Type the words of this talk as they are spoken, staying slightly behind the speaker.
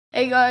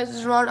Hey guys,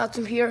 it's Ron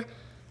Awesome here,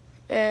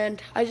 and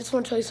I just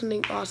want to tell you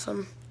something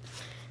awesome.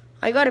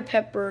 I got a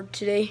pet bird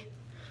today.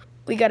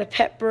 We got a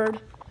pet bird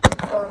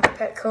from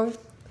Petco.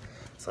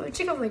 So let me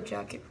check out my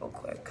jacket real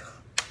quick.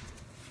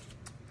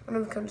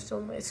 I'm kind of still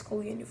in my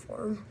school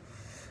uniform.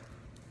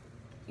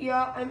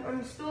 Yeah,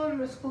 I'm still in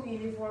my school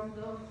uniform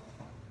though.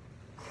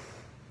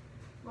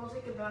 I'll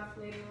take a bath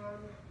later on.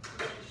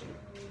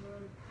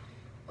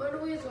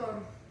 Anyways,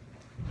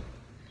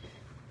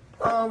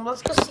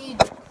 let's go see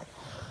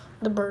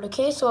the bird.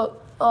 Okay, so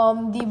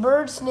the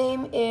bird's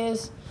name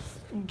is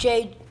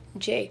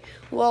JayJay.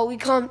 Well, we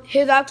call him,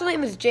 his actual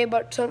name is Jay,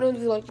 but sometimes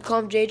we like to call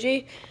him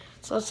JayJay.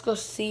 So let's go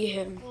see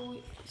him.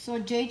 So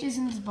JayJay's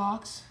in this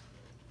box.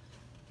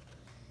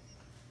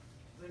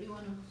 Where do you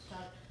want to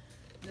start?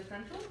 The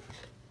front room?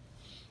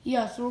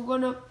 Yeah, so we're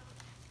gonna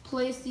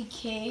place the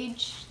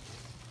cage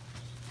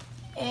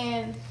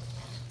and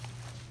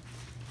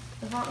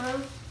the front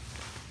room.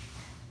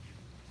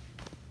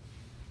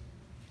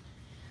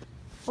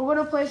 We're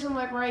gonna place him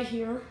like right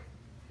here.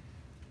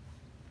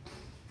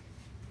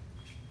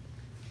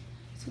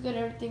 So get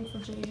everything for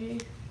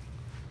JayJay.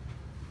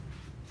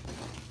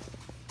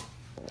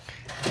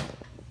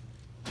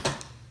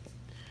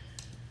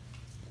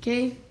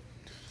 Okay.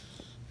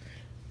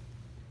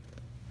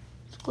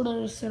 Let's go down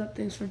and set up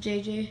things for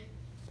JayJay.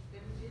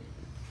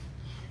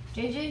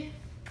 JayJay?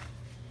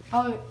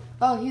 Oh,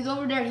 he's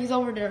over there. He's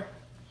over there.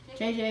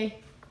 JayJay.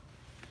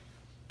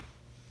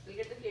 We'll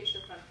get the cage to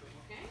the front room,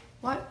 okay?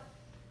 What?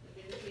 We'll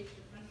get the cage to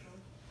the front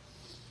room.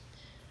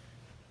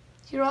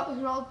 Here,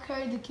 I'll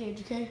carry the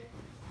cage, okay?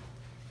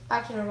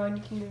 Actually, never mind.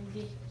 You can carry the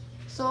cage.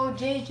 So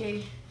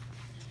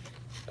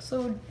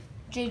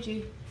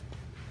JayJay.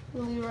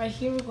 We'll leave it right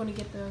here. We're going to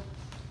get the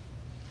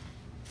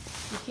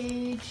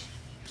cage.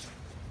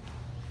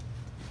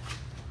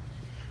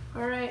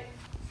 All right.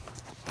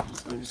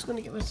 So I'm just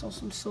gonna get myself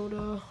some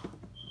soda.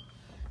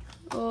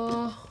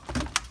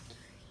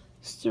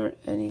 Is there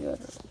any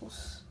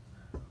others?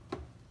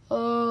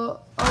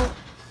 I'll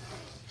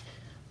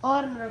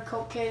add another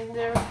Coke can in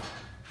there.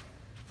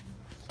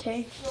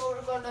 Okay. So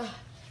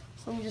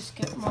let me just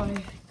get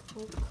my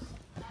Coke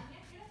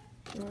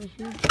right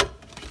here.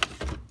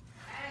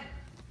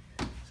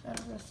 So add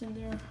the rest in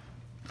there.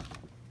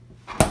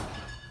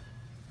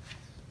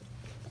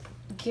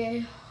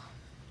 Okay.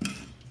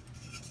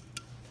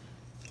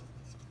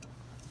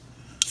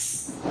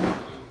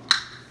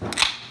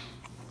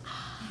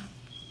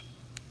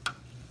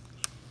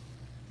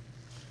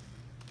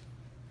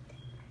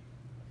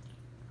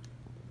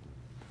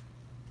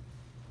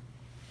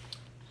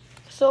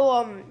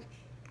 So,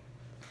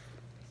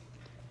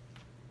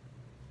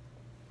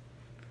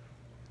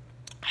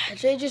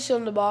 JayJay's still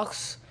in the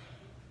box.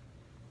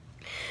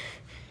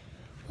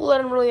 We'll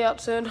let him really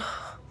out soon.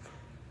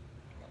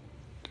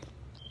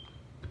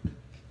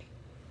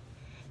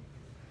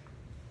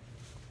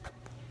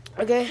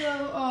 Okay.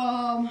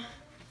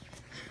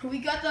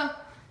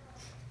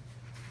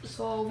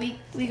 So,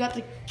 we got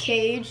the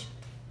cage,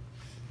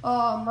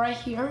 right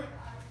here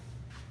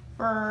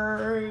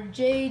for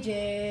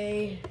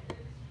JayJay.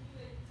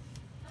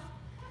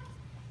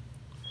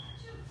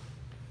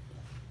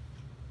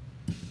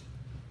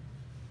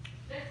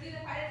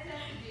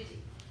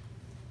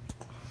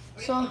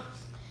 So,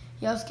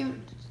 yeah, let's give it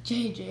to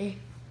JayJay.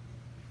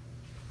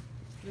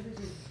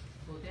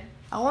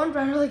 I won't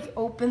try to like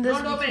open this.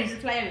 Don't open it,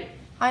 it'll fly away.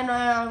 I know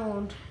I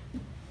won't.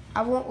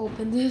 I won't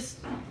open this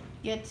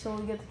yet till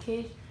we get the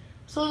cage.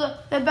 So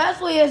the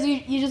best way is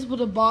you just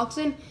put a box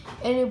in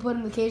and you put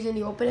in the cage and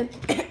you open it.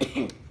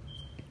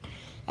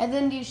 And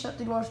then you shut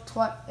the door as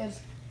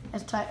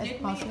tight as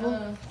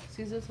possible.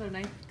 Scissors or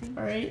knife thing.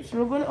 Alright, so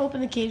we're going to open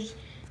the cage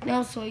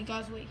now, so you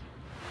guys wait.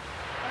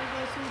 Alright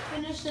guys, so we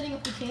finished setting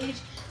up the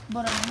cage,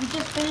 but we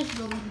just finished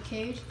building the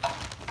cage,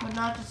 but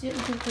not just yet,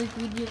 because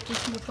we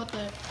just need to put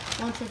the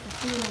one tray for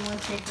food and one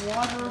tray for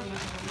water.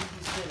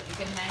 You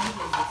can hang it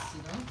like this,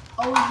 you know?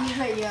 Oh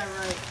yeah,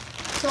 right.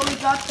 So we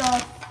got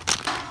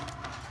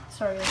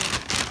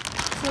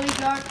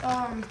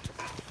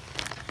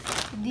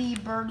the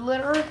bird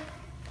litter.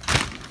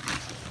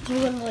 So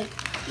we're gonna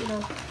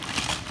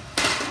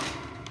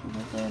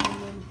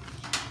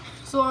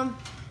so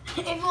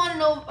if you want to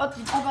know about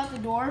the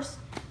doors,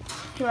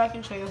 here I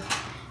can show you.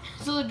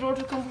 So the doors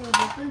are completely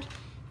different.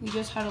 You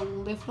just have to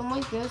lift them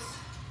like this,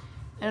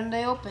 and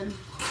they open.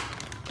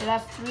 It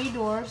has 3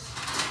 doors.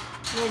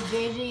 With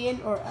JayJay in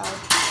or out.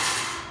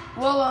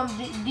 Well,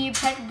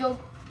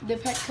 the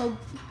Petco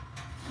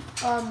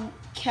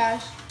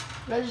cash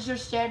register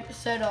said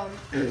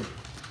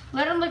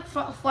let him like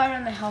fly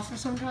around the house for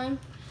some time.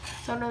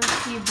 Sometimes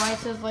he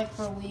bites us like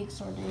for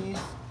weeks or days.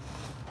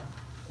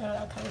 Yeah,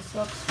 that kind of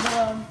sucks.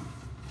 But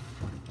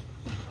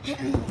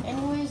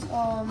anyways,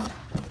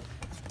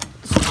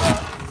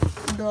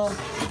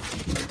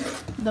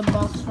 the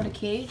box for the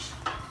cage.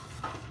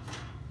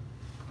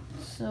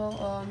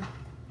 So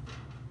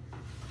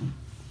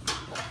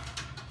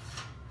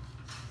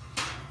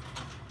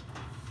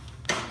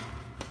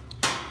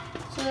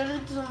So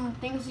there's some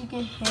things you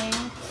can hang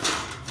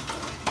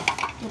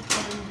to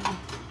put in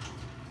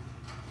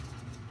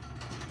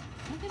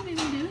can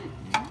maybe do it.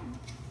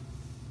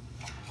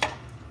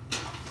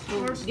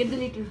 So get the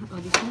litter. Oh,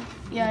 this one?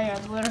 Yeah,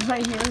 the litter's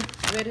right here.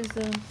 Where is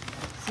the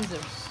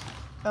scissors?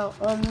 Oh,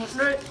 no,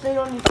 they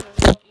don't need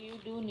scissors. You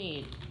do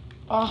need.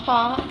 You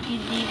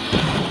need.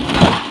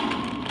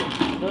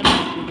 You don't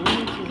need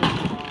scissors.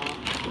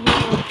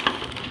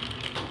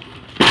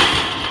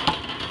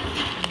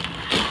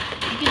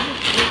 You can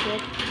just rip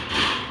it.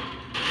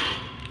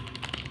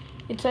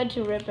 It said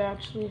to rip,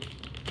 actually.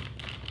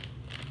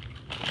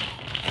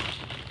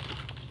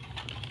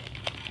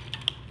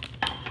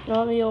 Now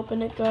let me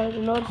open it, guys. I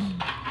know it's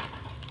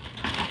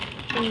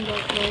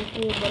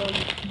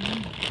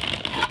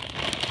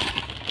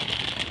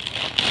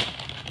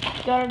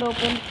got it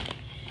open.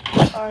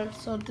 Alright,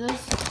 so this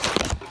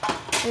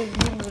is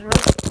the litter.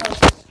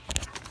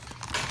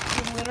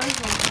 The litter is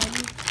open.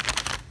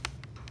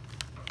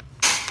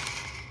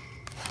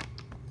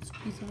 This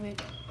piece of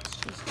it is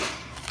just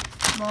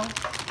small.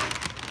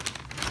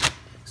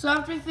 So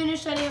after we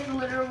finish setting up the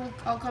litter,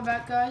 I'll come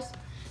back, guys.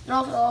 And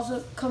I'll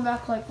also come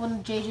back like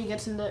when JJ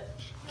gets in the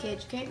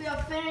cage, okay? We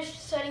have finished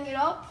setting it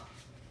up.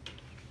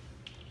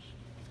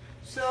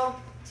 So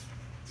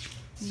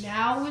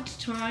now it's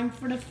time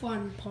for the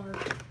fun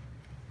part.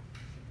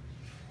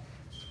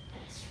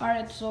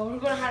 Alright, so we're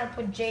gonna have to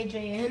put JJ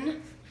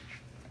in.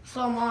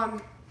 So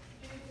Mom.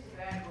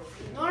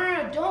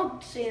 No,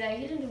 don't say that.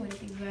 He didn't do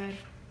anything bad.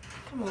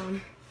 Come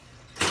on.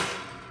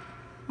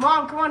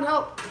 Mom, come on,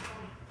 help.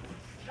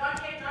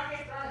 Not yet,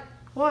 brother.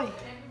 Why?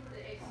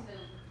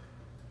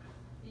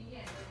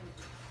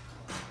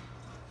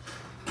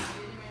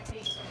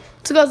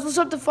 So guys, let's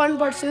start the fun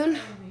part soon.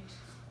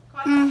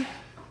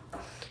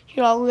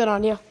 Here, I'll get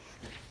Anya.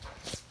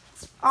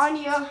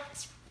 Anya,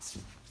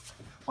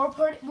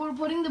 we're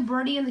putting the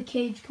birdie in the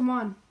cage. Come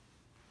on.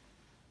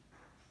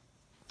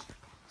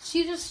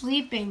 She's just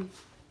sleeping.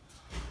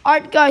 All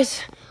right,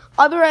 guys,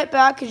 I'll be right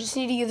back. I just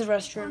need to use the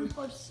restroom.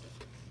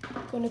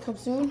 Gonna come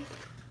soon.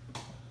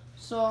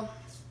 So,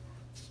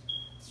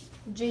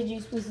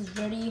 JJ's place is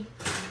ready.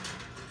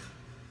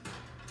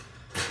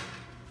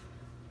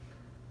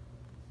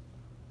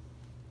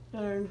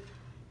 And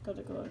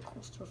gotta go like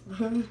cool stuff for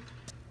him.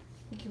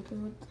 He can go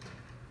with.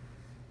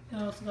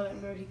 I also got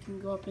that bird. He can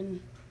go up and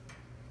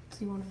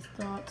see one of his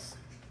thoughts.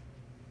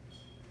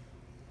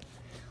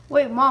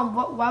 Wait, Mom.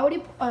 Why would he?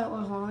 Wait,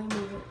 hold on. Let me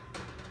move it.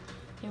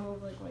 Yeah,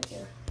 move like right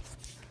there.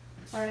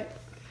 All right.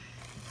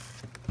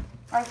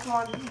 All right, come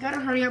on. You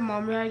gotta hurry up,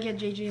 Mom. We gotta get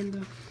JJ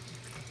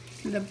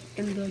in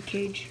the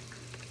cage.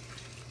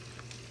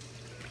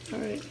 All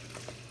right.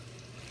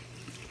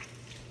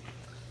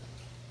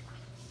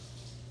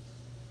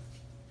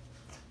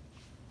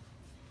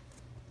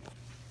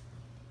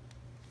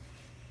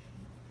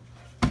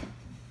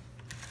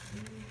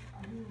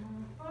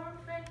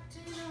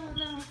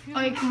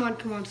 Alright,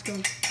 come on, let's go.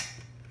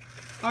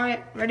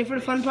 Alright, ready for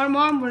the fun part,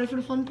 Mom? Ready for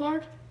the fun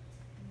part?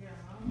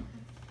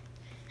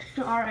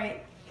 Yeah.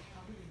 Alright.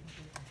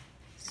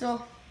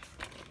 So,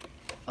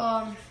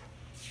 the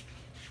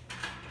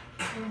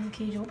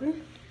cage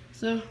open.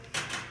 So,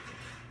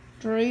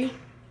 3,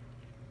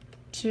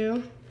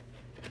 2,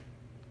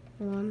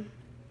 1.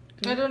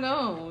 I don't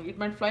know. It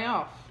might fly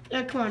off.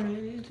 Yeah, come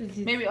on.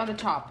 Maybe on the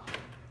top.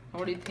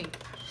 What do you think?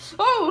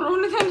 Oh,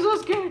 Ronit, I'm so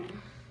scared.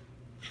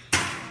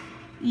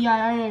 Yeah,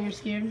 I know you're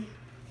scared.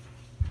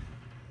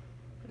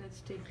 Let's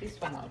take this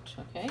one out,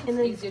 okay? And It's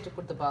then, easier to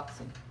put the box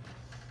in.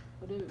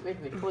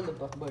 Wait, hold the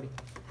body.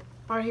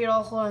 Alright, here,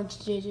 I'll hold on to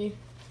JJ.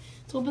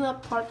 Let's open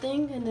that part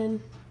thing and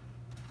then.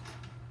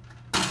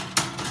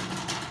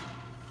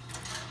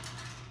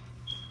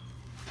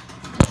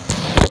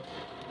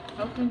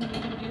 How can you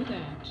do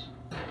that?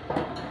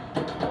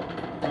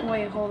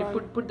 Wait, hold on.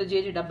 Put the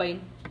JJ dabba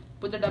in.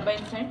 Put the dabba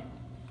inside.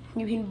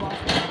 You can box.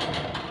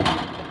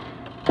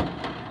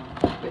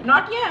 Wait,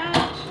 not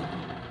yet.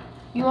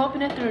 You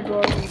open it through a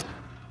door.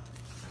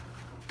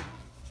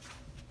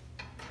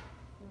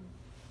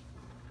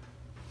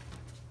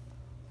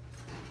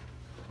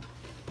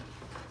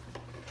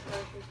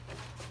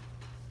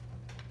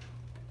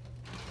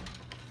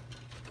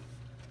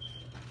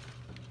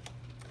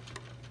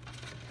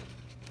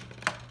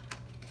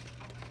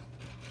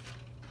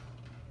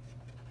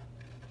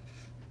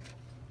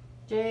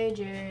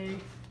 JJ.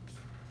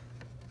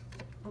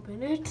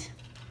 Open it.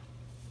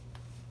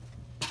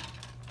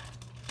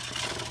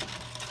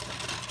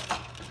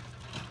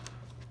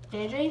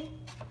 JJ?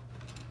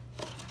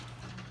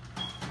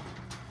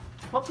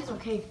 Hope he's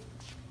okay.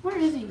 Where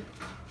is he?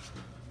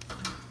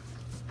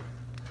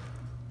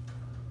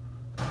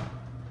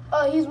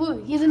 Oh, he's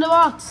moving. He's in the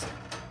box.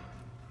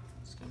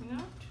 It's coming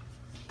out.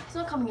 It's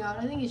not coming out.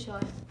 I think he's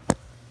shy.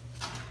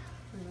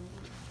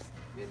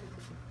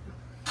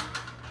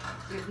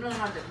 No,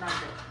 not that.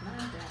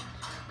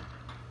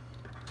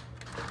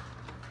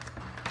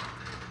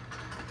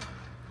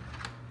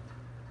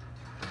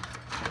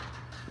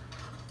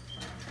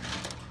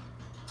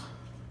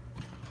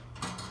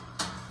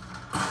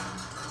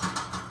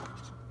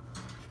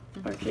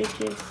 Alright, JJ.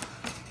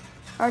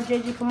 Alright,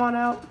 JJ, come on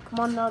out. Come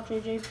on now,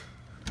 JJ.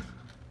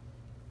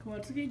 Come on,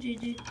 it's okay,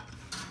 JJ.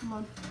 Come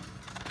on.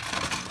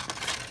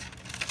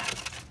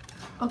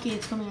 Okay,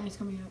 it's coming out. It's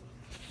coming out.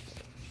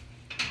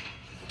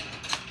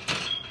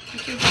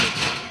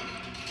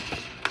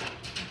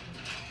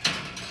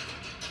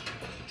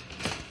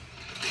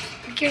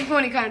 Be careful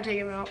when you kind of take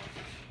him out.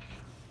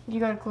 You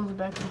gotta close it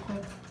back real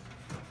quick.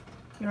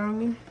 You know what I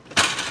mean?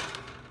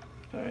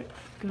 Alright,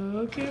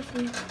 go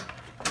carefully.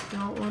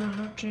 Don't want to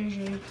hurt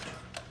JayJay.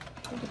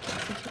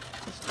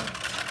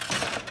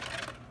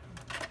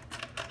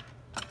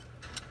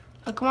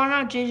 Oh, come on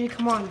out, JayJay,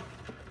 come on.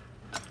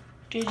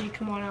 JayJay,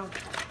 come on out.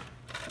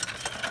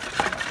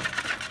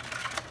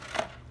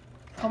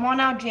 Come on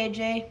out,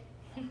 JayJay.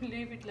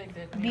 Leave it like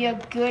that. Be a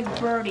good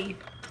birdie.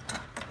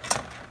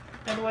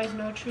 Otherwise,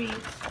 no treats.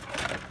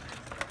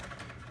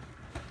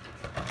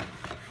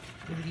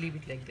 Leave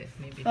it like that,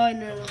 maybe. Oh,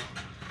 no.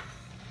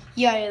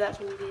 Yeah, that's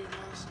what we did.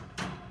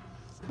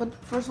 But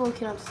first of all, we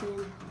cannot see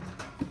him.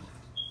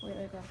 Wait,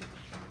 I got him.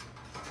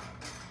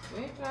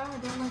 Wait, I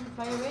don't want to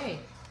fly away.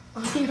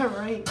 Oh, you're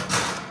right.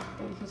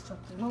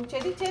 No,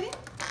 Cherry.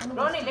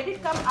 Ronnie, let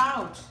it come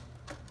out.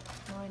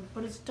 Fine,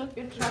 but it's stuck.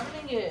 You're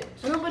troubling it.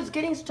 No, but it's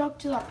getting stuck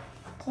to the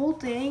whole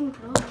thing.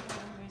 No,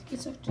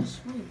 it's stuck to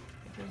swing.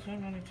 It does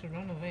not want it to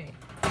run away.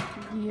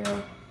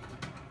 Yeah.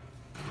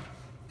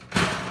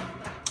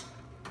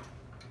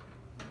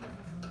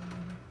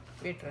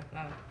 Wait,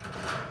 now.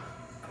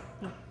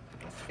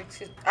 Let's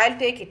fix it. I'll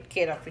take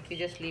care of it. You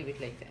just leave it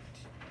like that.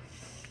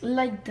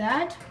 Like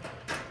that?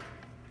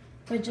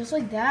 Wait, just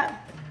like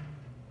that?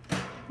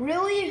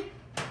 Really?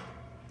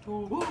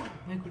 Oh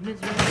my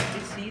goodness, you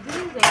see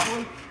this? The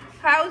whole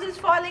house is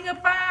falling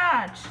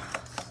apart.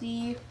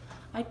 See,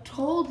 I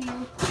told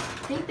you,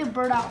 take the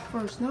bird out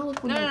first. Now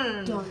look what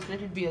you've done.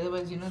 Let it be,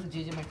 otherwise you know the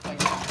JayJay might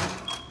fight.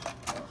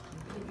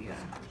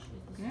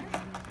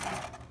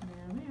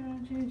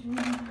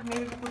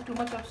 Maybe we put too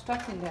much of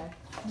stuff in there.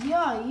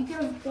 Yeah, you could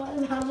have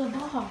gotten out of the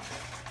box.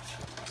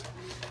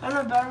 I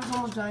don't know, battery's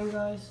almost dying,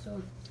 guys,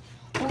 so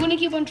we're gonna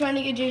keep on trying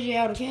to get JayJay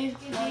out, okay?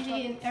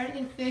 JayJay and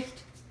everything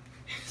fixed.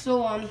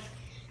 So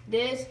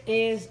this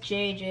is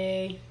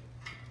JayJay.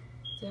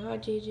 Say hi,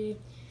 JayJay.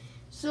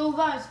 So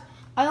guys,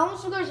 I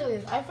almost forgot to tell you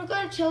this. I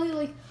forgot to tell you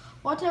like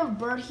what type of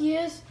bird he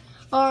is.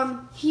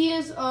 He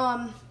is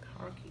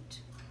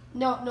Parakeet.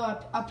 No,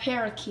 a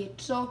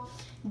parakeet. So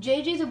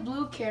JayJay's a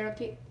blue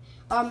parakeet.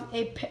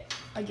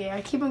 Okay,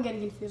 I keep on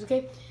getting confused.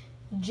 Okay,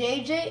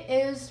 JayJay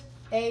is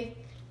a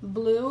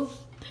blue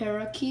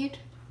parakeet.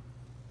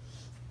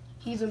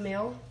 He's a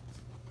male.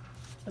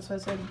 That's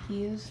what I said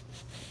he is.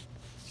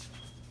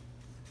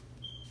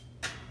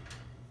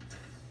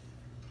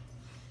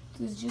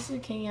 He's just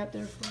like hanging out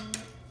there for a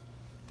minute.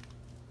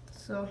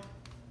 So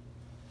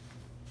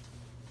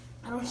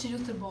I don't know what to do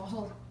with the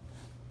ball.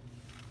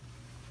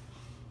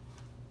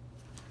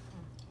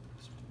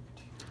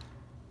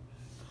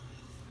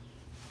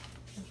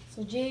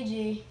 So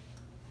JayJay.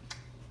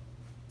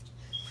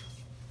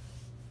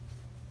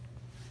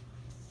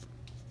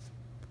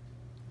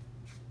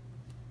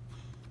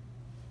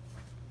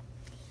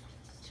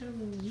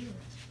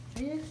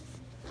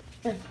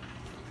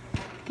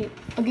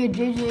 Okay,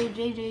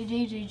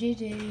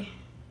 JayJay.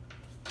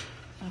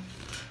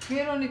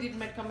 Here only it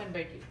might come and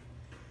bite you.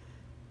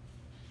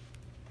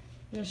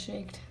 You're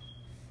shaked.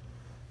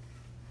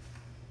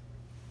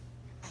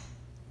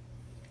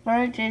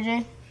 Alright,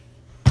 JayJay.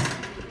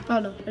 Oh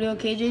no, are you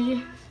okay,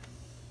 JayJay?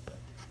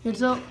 And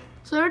so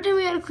every time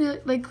we had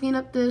to clean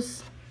up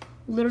this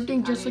little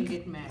thing, just like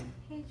get mad.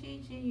 Hey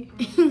JayJay.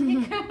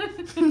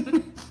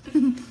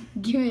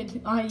 give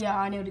it. Oh yeah,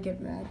 I know to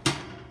get mad.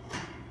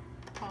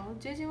 Oh,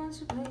 JayJay wants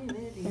to play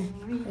with you.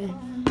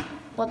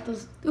 What the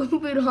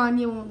stupid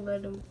Anya won't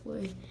let him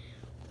play.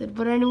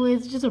 But anyway,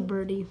 it's just a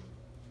birdie.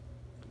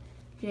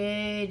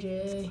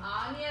 JayJay.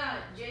 Anya,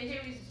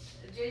 JayJay is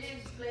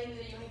playing with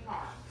the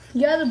unicorn.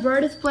 Yeah, the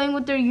bird is playing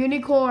with their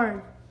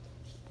unicorn.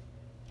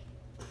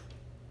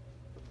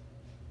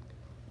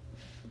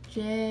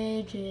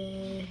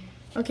 JayJay.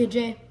 Okay,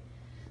 Jay.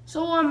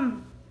 So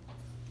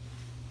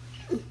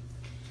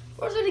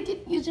we're gonna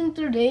get using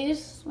 3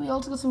 days. We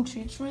also got some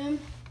treats for him.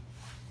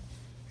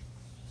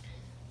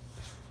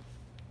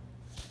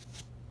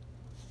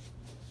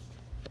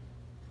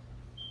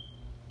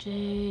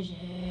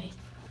 JayJay.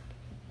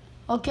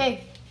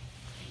 Okay.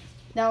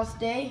 Now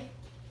stay.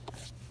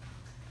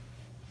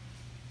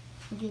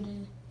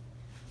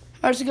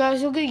 Alright, so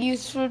guys, you'll get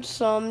used for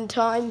some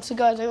time. So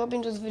guys, I hope you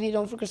enjoyed this video.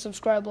 Don't forget to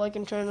subscribe, like,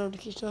 and turn on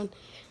notifications on.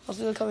 I'll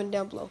see you comment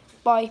down below.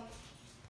 Bye.